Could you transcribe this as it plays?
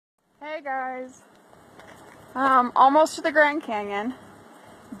Hey guys, almost to the Grand Canyon,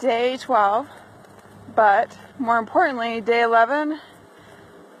 day 12, but more importantly, day 11,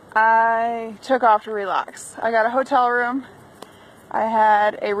 I took off to relax. I got a hotel room, I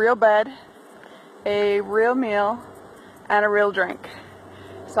had a real bed, a real meal, and a real drink.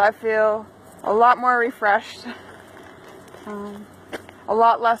 So I feel a lot more refreshed, a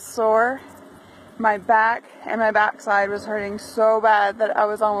lot less sore. My back and my backside was hurting so bad that I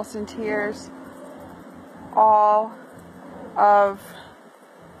was almost in tears all of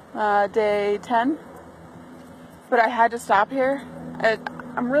day 10. But I had to stop here.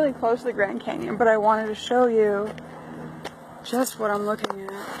 I'm really close to the Grand Canyon, but I wanted to show you just what I'm looking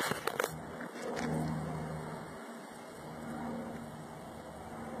at.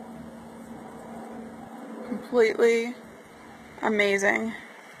 Completely amazing.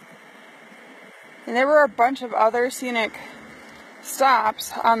 And there were a bunch of other scenic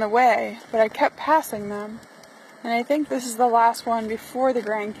stops on the way, but I kept passing them. And I think this is the last one before the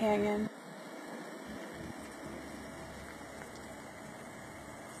Grand Canyon.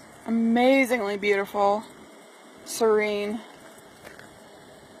 Amazingly beautiful, serene,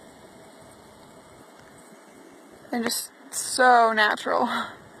 and just so natural.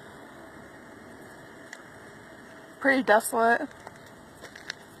 Pretty desolate.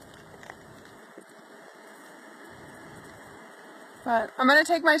 But I'm going to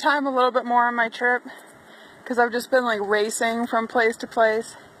take my time a little bit more on my trip because I've just been like racing from place to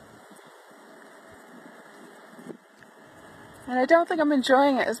place. And I don't think I'm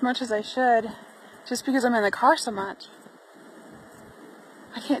enjoying it as much as I should just because I'm in the car so much.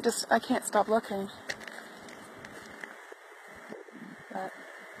 I can't stop looking. But,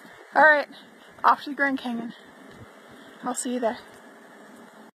 alright, off to the Grand Canyon. I'll see you there.